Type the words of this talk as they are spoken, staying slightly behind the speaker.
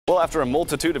Well, after a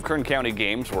multitude of Kern County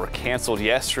games were canceled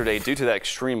yesterday due to that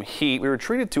extreme heat, we were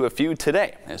treated to a few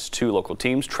today as two local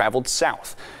teams traveled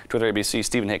south. 12 ABC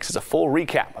Stephen Hicks has a full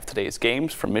recap of today's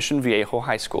games from Mission Viejo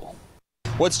High School.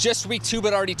 Well, it's just week 2,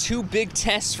 but already 2 big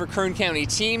tests for Kern County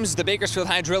teams. The Bakersfield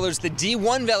High Drillers, the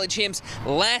D1 Valley champs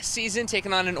last season,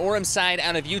 taking on an Orem side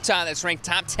out of Utah that's ranked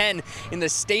top 10 in the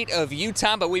state of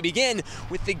Utah. But we begin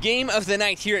with the game of the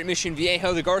night here at Mission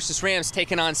Viejo. The Garces Rams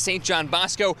taking on St. John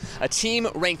Bosco, a team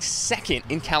ranked 2nd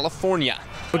in California.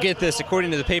 We'll get this,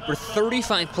 according to the paper,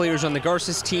 35 players on the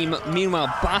Garces team. Meanwhile,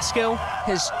 Bosco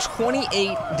has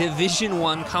 28 Division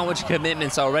I college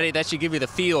commitments already. That should give you the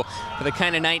feel for the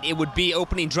kind of night it would be.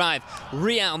 Opening drive,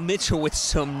 Real Mitchell with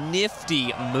some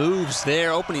nifty moves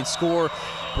there. Opening score,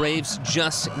 Braves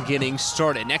just getting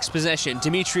started. Next possession,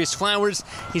 Demetrius Flowers.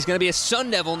 He's going to be a Sun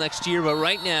Devil next year, but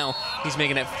right now he's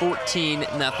making it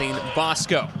 14-0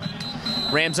 Bosco.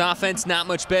 Rams offense not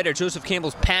much better. Joseph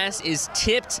Campbell's pass is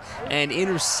tipped and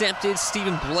intercepted.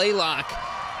 Stephen Blaylock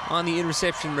on the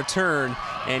interception return,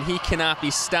 and he cannot be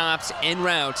stopped en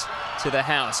route to the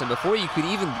house. And before you could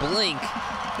even blink,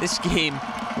 this game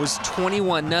was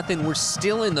 21-0. We're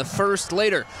still in the first.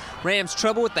 Later, Rams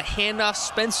trouble with the handoff.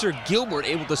 Spencer Gilbert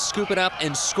able to scoop it up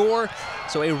and score.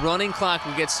 So a running clock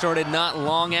will get started not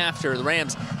long after. The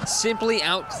Rams simply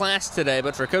outclassed today,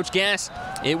 but for Coach Gass,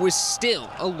 it was still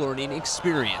a learning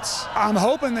experience. I'm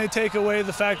hoping they take away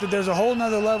the fact that there's a whole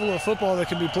nother level of football that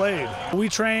can be played. We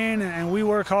train and we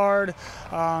work hard,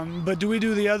 but do we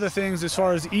do the other things as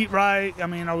far as eat right? I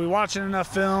mean, are we watching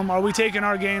enough film? Are we taking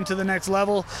our game to the next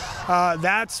level?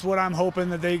 That's what I'm hoping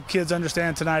that they kids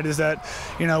understand tonight, is that,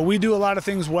 you know, we do a lot of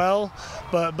things well,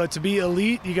 but to be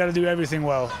elite, you got to do everything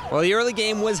well. Well, the early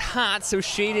game was hot, so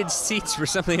shaded seats were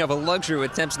something of a luxury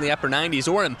with temps in the upper 90s.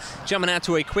 Orem jumping out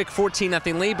to a quick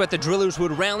 14-0 lead, but the Drillers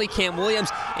would rally. Cam Williams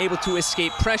able to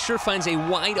escape pressure, finds a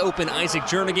wide open Isaac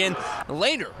Jernigan.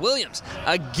 Later, Williams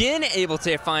again able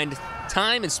to find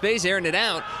time and space, airing it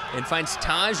out, and finds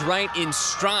Taj Wright in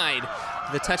stride.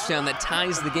 The touchdown that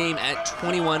ties the game at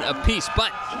 21 apiece.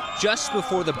 But just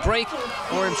before the break,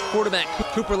 Orem's quarterback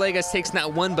Cooper Legas takes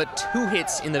not 1 but 2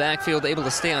 hits in the backfield, able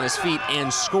to stay on his feet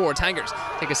and score. Tigers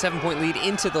take a 7-point lead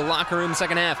into the locker room.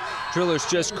 Second half, Drillers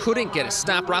just couldn't get a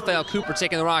stop. Rafael Cooper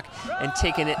taking the rock and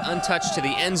taking it untouched to the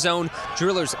end zone.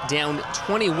 Drillers down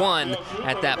 21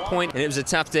 at that point, and it was a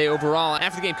tough day overall.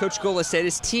 After the game, Coach Gola said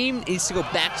his team needs to go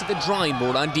back to the drawing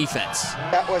board on defense.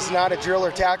 That was not a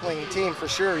driller tackling team for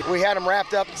sure. We had them wrapped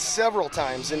up several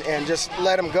times and just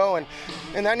let them go, and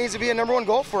that needs to be a number 1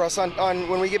 goal for us on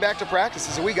when we get back to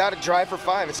practices. We got to drive for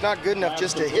 5. It's not good enough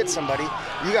just to hit somebody.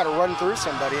 You got to run through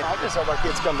somebody. I just hope our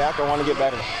kids come back. I want to get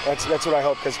better. That's what I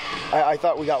hope, because I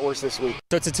thought we got worse this week.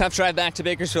 So it's a tough drive back to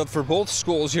Bakersfield for both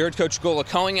schools. You heard Coach Gola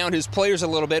calling out his players a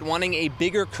little bit, wanting a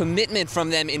bigger commitment from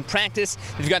them in practice.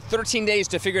 They've got 13 days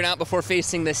to figure it out before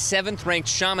facing the 7th-ranked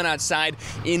Chaminade side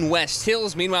in West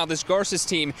Hills. Meanwhile, this Garces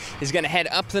team is going to head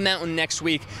up the mountain next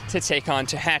week to take on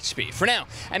Tehachapi. For now,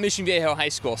 at Mission Viejo High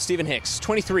School, Stephen Hicks,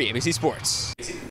 23 ABC Sports.